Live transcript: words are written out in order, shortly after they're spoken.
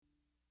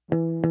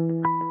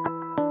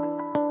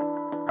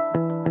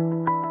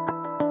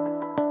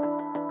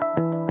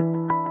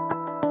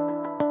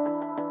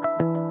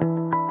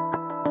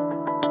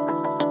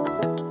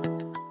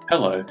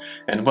Hello,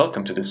 and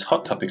welcome to this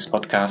Hot Topics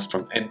podcast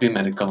from NB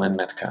Medical and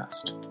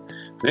Medcast.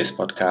 This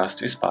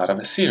podcast is part of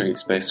a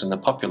series based on the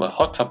popular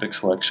Hot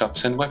Topics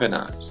workshops and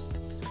webinars.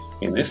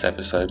 In this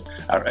episode,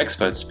 our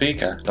expert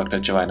speaker, Dr.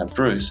 Joanna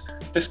Bruce,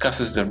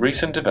 discusses the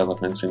recent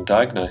developments in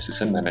diagnosis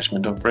and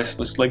management of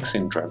restless leg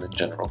syndrome in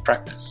general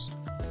practice.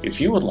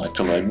 If you would like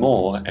to learn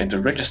more and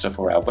to register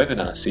for our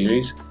webinar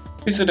series,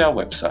 visit our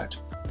website.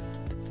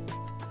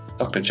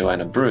 Dr.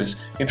 Joanna Bruce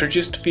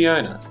introduced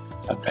Fiona,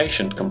 a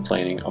patient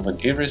complaining of an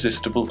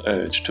irresistible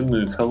urge to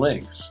move her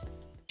legs.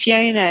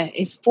 Fiona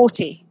is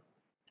 40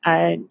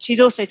 and she's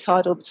also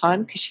tired all the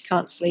time because she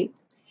can't sleep.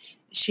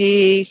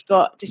 She's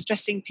got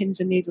distressing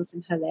pins and needles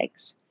in her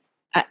legs.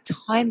 At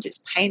times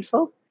it's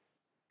painful,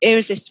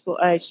 irresistible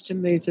urge to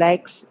move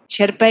legs.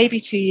 She had a baby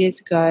 2 years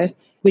ago,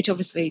 which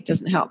obviously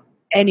doesn't help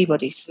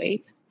anybody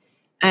sleep.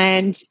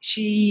 And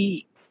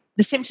the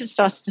symptoms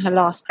started in her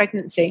last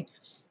pregnancy.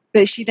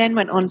 But she then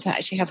went on to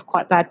actually have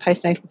quite bad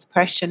postnatal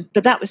depression.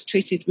 But that was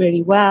treated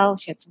really well.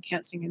 She had some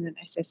counselling and an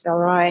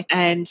SSRI.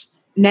 And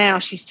now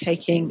she's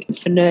taking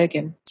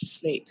Phenergan to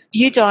sleep.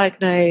 You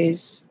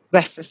diagnose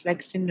restless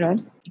leg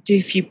syndrome. You do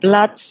a few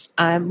bloods,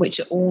 which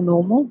are all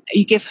normal.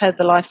 You give her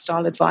the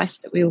lifestyle advice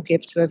that we all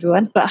give to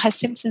everyone. But her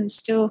symptoms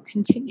still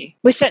continue.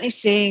 We're certainly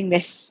seeing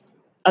this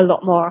a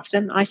lot more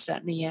often. I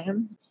certainly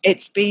am.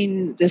 It's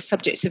been the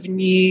subject of a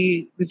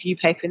new review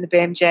paper in the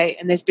BMJ,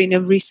 and there's been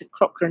a recent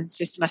Cochrane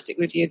systematic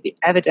review of the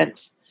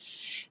evidence.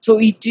 So what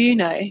we do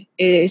know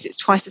is it's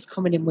twice as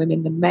common in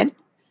women than men.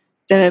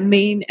 The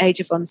mean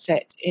age of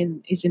onset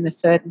is in the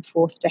third and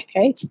fourth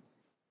decade.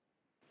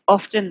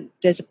 Often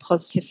there's a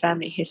positive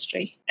family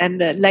history,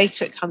 and the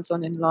later it comes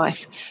on in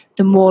life,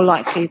 the more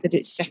likely that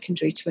it's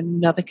secondary to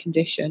another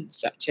condition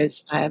such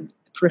as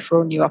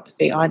peripheral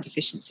neuropathy, iron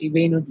deficiency,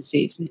 renal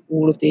disease, and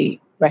all of the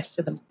rest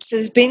of them. So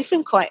there's been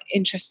some quite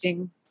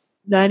interesting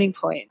learning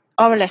point.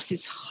 RLS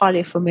is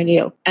highly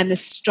familial, and the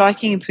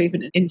striking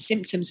improvement in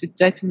symptoms with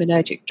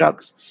dopaminergic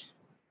drugs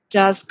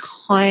does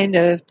kind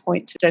of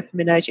point to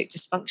dopaminergic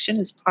dysfunction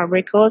as a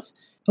primary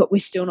cause, but we're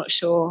still not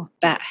sure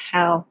about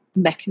how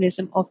the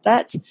mechanism of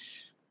that.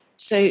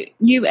 So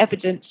new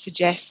evidence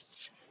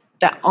suggests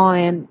that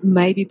iron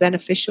may be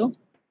beneficial,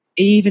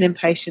 even in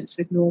patients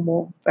with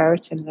normal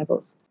ferritin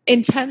levels.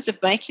 In terms of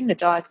making the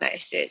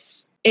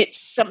diagnosis, it's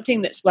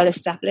something that's well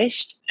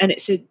established, and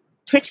it's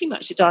pretty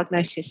much a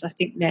diagnosis I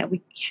think now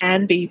we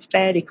can be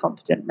fairly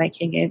confident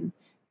making in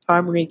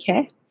primary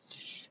care.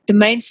 The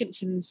main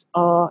symptoms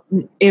are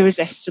an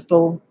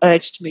irresistible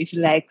urge to move the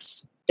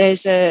legs.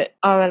 There's a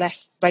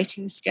RLS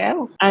rating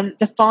scale, and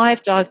the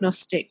 5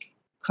 diagnostic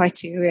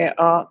criteria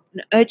are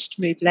an urge to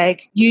move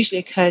leg usually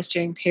occurs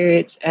during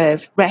periods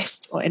of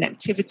rest or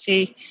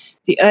inactivity.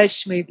 The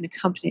urge to move and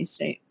accompanying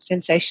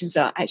sensations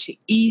are actually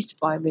eased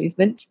by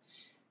movement.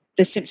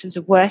 The symptoms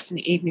are worse in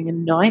the evening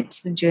and night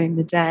than during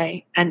the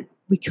day, and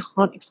we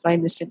can't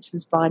explain the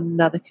symptoms by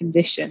another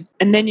condition.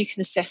 And then you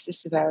can assess the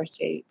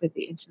severity with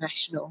the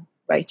international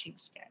rating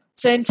scale.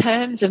 So in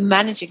terms of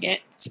managing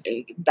it,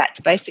 back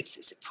to basics,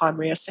 is it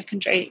primary or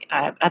secondary?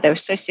 Are there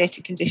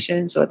associated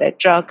conditions or are there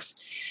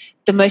drugs?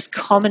 The most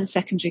common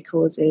secondary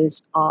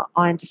causes are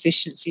iron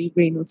deficiency,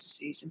 renal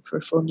disease, and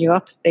peripheral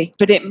neuropathy.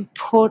 But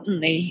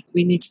importantly,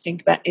 we need to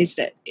think about is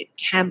that it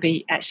can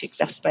be actually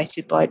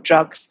exacerbated by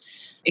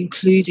drugs,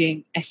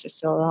 including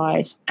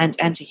SSRIs and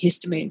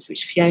antihistamines,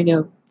 which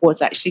Fiona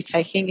was actually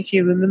taking, if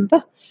you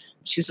remember.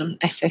 She was on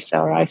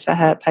SSRI for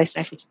her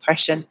postnatal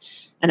depression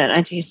and an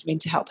antihistamine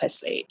to help her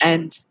sleep.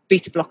 And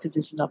beta blockers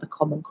is another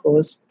common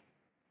cause.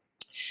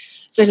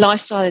 So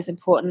lifestyle is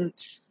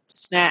important.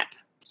 SNAP,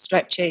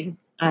 stretching,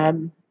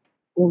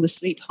 all the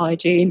sleep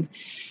hygiene.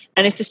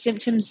 And if the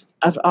symptoms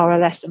of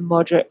RLS are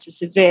moderate to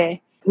severe,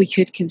 we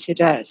could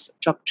consider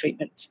drug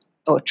treatment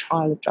or a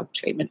trial of drug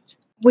treatment.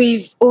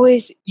 We've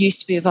always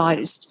used to be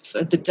advised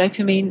for the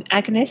dopamine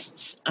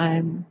agonists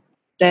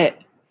that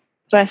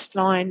first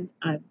line,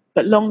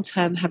 but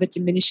long-term have a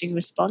diminishing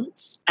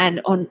response.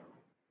 And on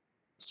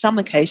some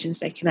occasions,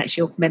 they can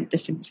actually augment the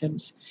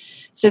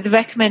symptoms. So the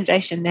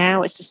recommendation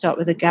now is to start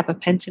with a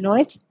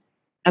gabapentinoid.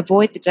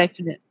 Avoid the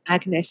dopamine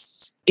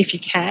agonists if you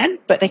can,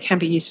 but they can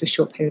be used for a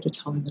short period of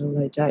time at a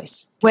low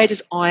dose. Where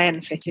does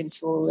iron fit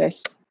into all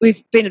this?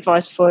 We've been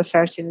advised before if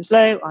ferritin is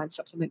low, iron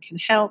supplement can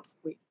help.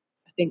 I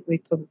think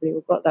we've probably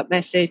all got that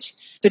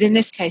message. But in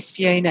this case,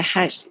 Fiona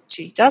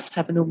she does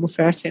have a normal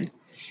ferritin.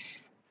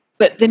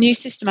 But the new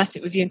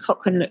systematic review in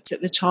Cochrane looked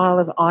at the trial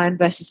of iron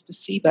versus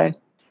placebo,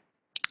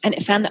 and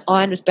it found that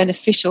iron was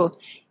beneficial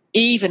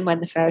even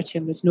when the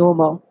ferritin was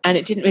normal. And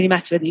it didn't really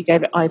matter whether you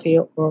gave it IV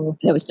or oral.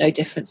 There was no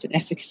difference in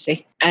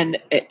efficacy. And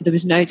there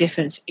was no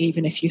difference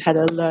even if you had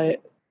a low,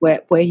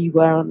 where you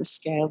were on the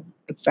scale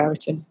of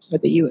ferritin,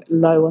 whether you were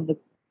low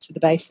to the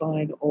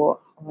baseline or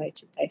high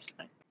to the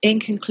baseline. In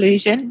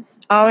conclusion,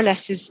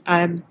 RLS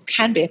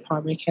can be a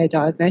primary care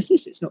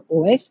diagnosis. It's not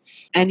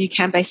always. And you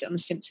can base it on the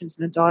symptoms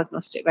and a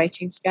diagnostic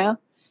rating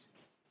scale.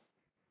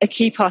 A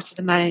key part of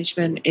the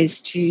management is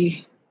to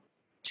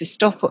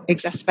stop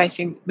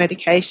exacerbating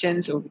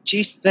medications or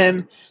reduce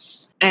them,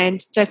 And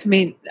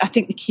dopamine, I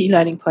think the key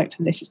learning point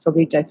from this is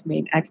probably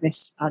dopamine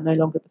agonists are no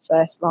longer the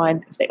first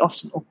line, as they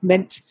often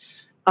augment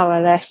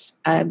RLS,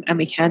 and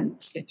we can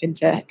slip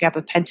into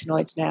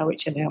gabapentinoids now,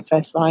 which are now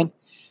first line.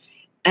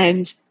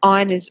 And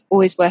iron is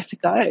always worth a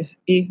go,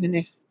 even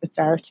if the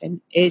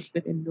ferritin is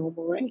within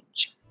normal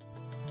range.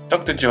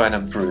 Dr. Joanna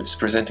Bruce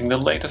presenting the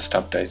latest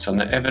updates on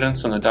the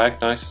evidence on the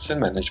diagnosis and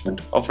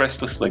management of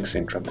restless leg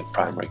syndrome in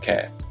primary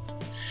care.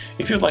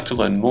 If you'd like to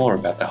learn more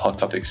about the Hot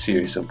Topics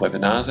series of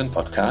webinars and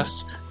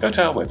podcasts, go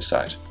to our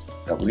website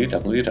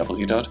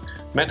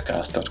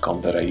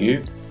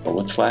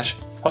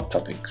www.medcast.com.au/hot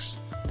topics.